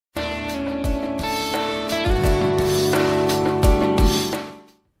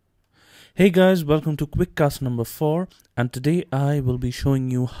Hey guys, welcome to Quickcast number 4, and today I will be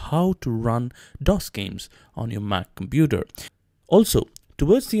showing you how to run DOS games on your Mac computer. Also,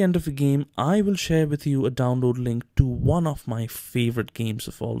 towards the end of the game, I will share with you a download link to one of my favorite games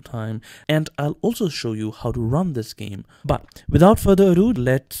of all time, and I'll also show you how to run this game. But without further ado,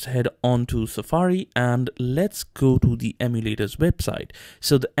 let's head on to Safari and let's go to the emulator's website.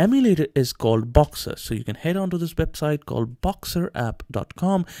 So the emulator is called Boxer. So you can head on to this website called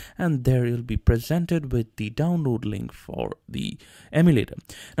boxerapp.com, and there you'll be presented with the download link for the emulator.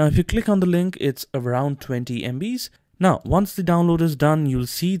 Now, if you click on the link, it's around 20 MBs. Now, once the download is done, you'll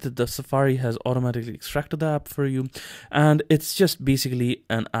see that the Safari has automatically extracted the app for you, and it's just basically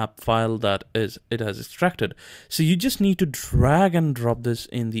an app file that it has extracted. So you just need to drag and drop this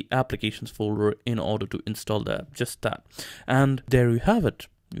in the applications folder in order to install the app, just that. And there you have it.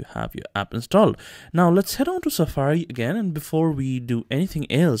 You have your app installed. Now let's head on to Safari again, and before we do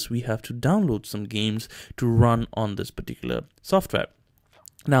anything else, we have to download some games to run on this particular software.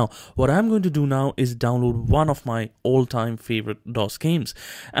 Now, what I'm going to do now is download one of my all-time favorite DOS games.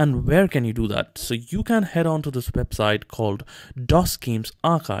 And where can you do that? So you can head on to this website called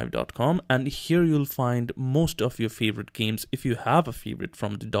dosgamesarchive.com, and here you'll find most of your favorite games. If you have a favorite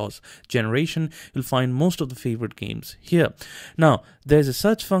from the DOS generation, you'll find most of the favorite games here. Now, there's a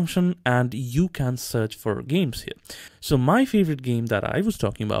search function and you can search for games here. So my favorite game that I was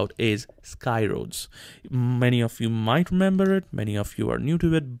talking about is Skyroads. Many of you might remember it, many of you are new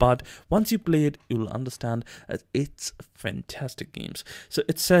to it, but once you play it, you'll understand that it's fantastic games. So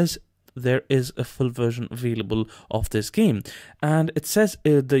it says there is a full version available of this game, and it says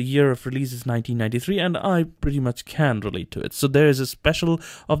the year of release is 1993, and I pretty much can relate to it. So there is a special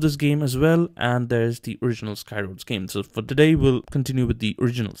of this game as well, and there's the original Skyroads game. So for today, we'll continue with the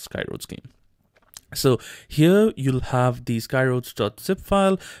original Skyroads game. So here you'll have the skyroads.zip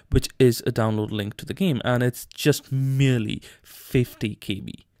file, which is a download link to the game, and it's just merely 50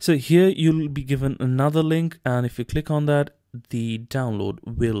 KB. So here you'll be given another link, and if you click on that, the download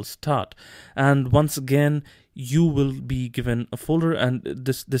will start. And once again, you will be given a folder, and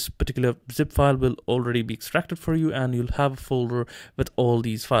this particular zip file will already be extracted for you, and you'll have a folder with all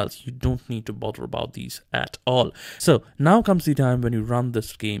these files. You don't need to bother about these at all. So now comes the time when you run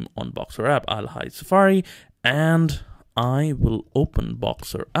this game on Boxer app. I'll hide Safari and I will open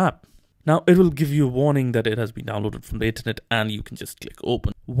Boxer app. Now it will give you a warning that it has been downloaded from the internet, and you can just click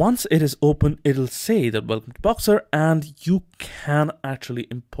open. Once it is open, it'll say that welcome to Boxer, and you can actually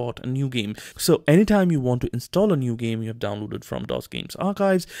import a new game. So anytime you want to install a new game you have downloaded from DOS Games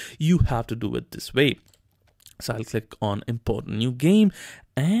Archives, you have to do it this way. So I'll click on import a new game,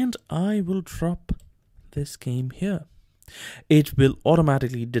 and I will drop this game here. It will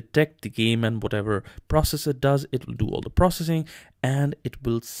automatically detect the game, and whatever process it does, it will do all the processing, and it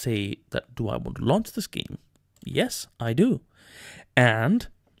will say that, do I want to launch this game? Yes, I do. And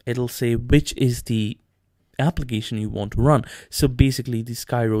it'll say which is the application you want to run. So basically the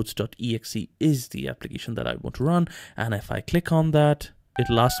skyroads.exe is the application that I want to run, and if I click on that,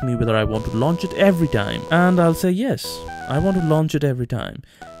 it'll ask me whether I want to launch it every time, and I'll say yes, I want to launch it every time.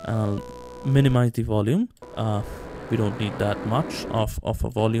 I'll minimize the volume. We don't need that much of a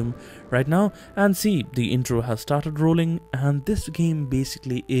volume right now. And see, the intro has started rolling, and this game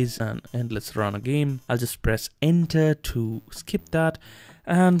basically is an endless runner game. I'll just press enter to skip that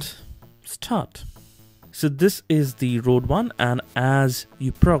and start. So this is the road 1, and as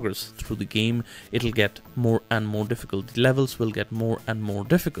you progress through the game, it'll get more and more difficult. The levels will get more and more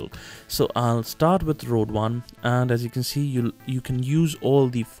difficult. So I'll start with road 1, and as you can see, you can use all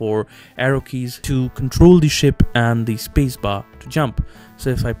the 4 arrow keys to control the ship and the space bar to jump. So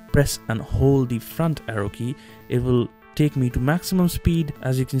if I press and hold the front arrow key, it will take me to maximum speed.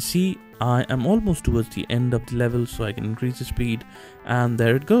 As you can see, I am almost towards the end of the level, so I can increase the speed, and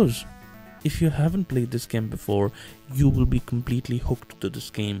there it goes. If you haven't played this game before, you will be completely hooked to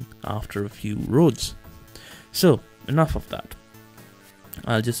this game after a few roads. So enough of that.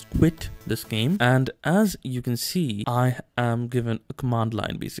 I'll just quit this game, and as you can see, I am given a command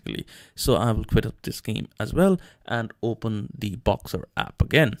line basically. So I will quit up this game as well and open the Boxer app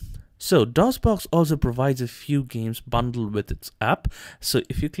again. So DOSBox also provides a few games bundled with its app. So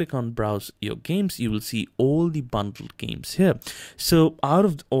if you click on browse your games, you will see all the bundled games here. So out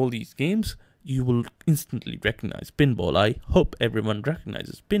of all these games, you will instantly recognize Pinball. I hope everyone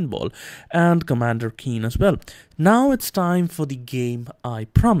recognizes Pinball, and Commander Keen as well. Now it's time for the game I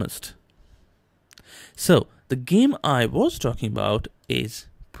promised. So the game I was talking about is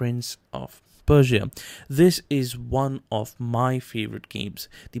Prince of Persia. This is one of my favorite games.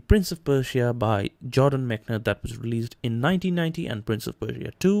 The Prince of Persia by Jordan Mechner, that was released in 1990, and Prince of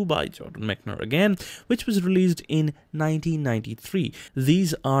Persia 2 by Jordan Mechner again, which was released in 1993.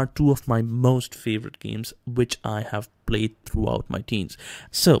 These are two of my most favorite games, which I have played throughout my teens.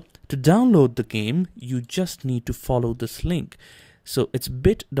 So, to download the game, you just need to follow this link. So, it's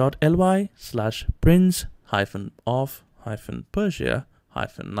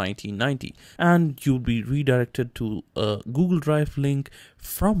bit.ly/prince-of-persia-1990, and you'll be redirected to a Google Drive link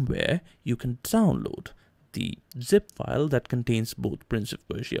from where you can download the zip file that contains both Prince of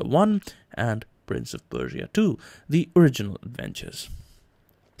Persia 1 and Prince of Persia 2, the original adventures.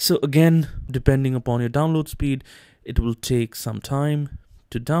 So again, depending upon your download speed, it will take some time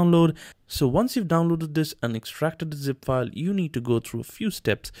to download. So once you've downloaded this and extracted the zip file, you need to go through a few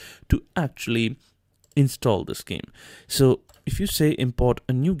steps to actually install this game. So if you say import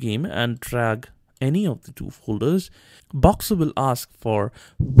a new game and drag any of the two folders, Boxer will ask for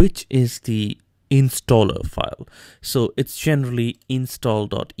which is the installer file. So it's generally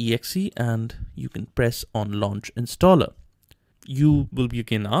install.exe, and you can press on launch installer. You will be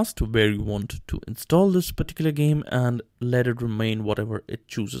again asked where you want to install this particular game, and let it remain whatever it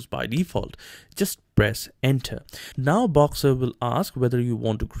chooses by default. Just press enter. Now Boxer will ask whether you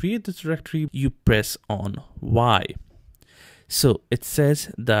want to create this directory. You press on Y. So it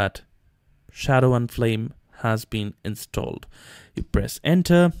says that Shadow and Flame has been installed. You press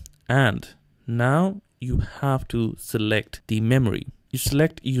enter, and now you have to select the memory. You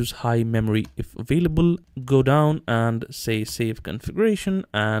select use high memory if available, go down and say save configuration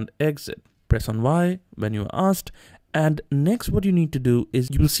and exit. Press on Y when you are asked, and next what you need to do is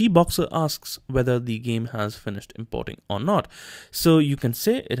you will see Boxer asks whether the game has finished importing or not. So you can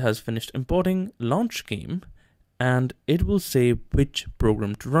say it has finished importing, launch game, and it will say which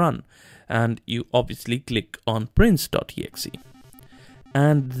program to run, and you obviously click on prince.exe,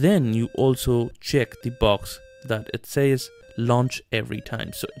 and then you also check the box that it says launch every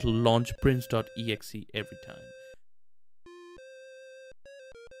time. So it'll launch prince.exe every time.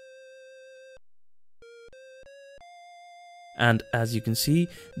 And as you can see,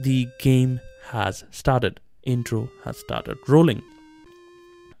 the game has started. Intro has started rolling.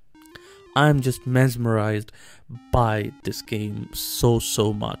 I'm just mesmerized by this game so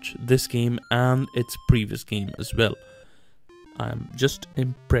much. This game and its previous game as well. I'm just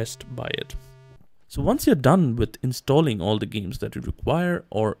impressed by it. So once you're done with installing all the games that you require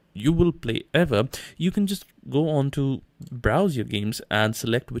or you will play ever, you can just go on to browse your games and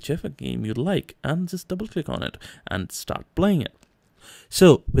select whichever game you like and just double click on it and start playing it.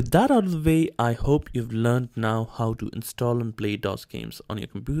 So with that out of the way, I hope you've learned now how to install and play DOS games on your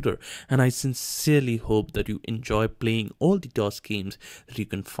computer, and I sincerely hope that you enjoy playing all the DOS games that you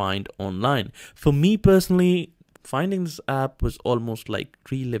can find online. For me personally, finding this app was almost like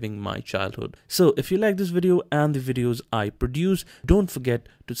reliving my childhood. So if you like this video and the videos I produce, don't forget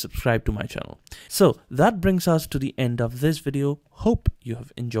to subscribe to my channel. So that brings us to the end of this video. Hope you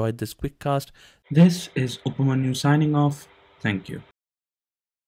have enjoyed this quick cast. This is Upamanyu signing off. Thank you.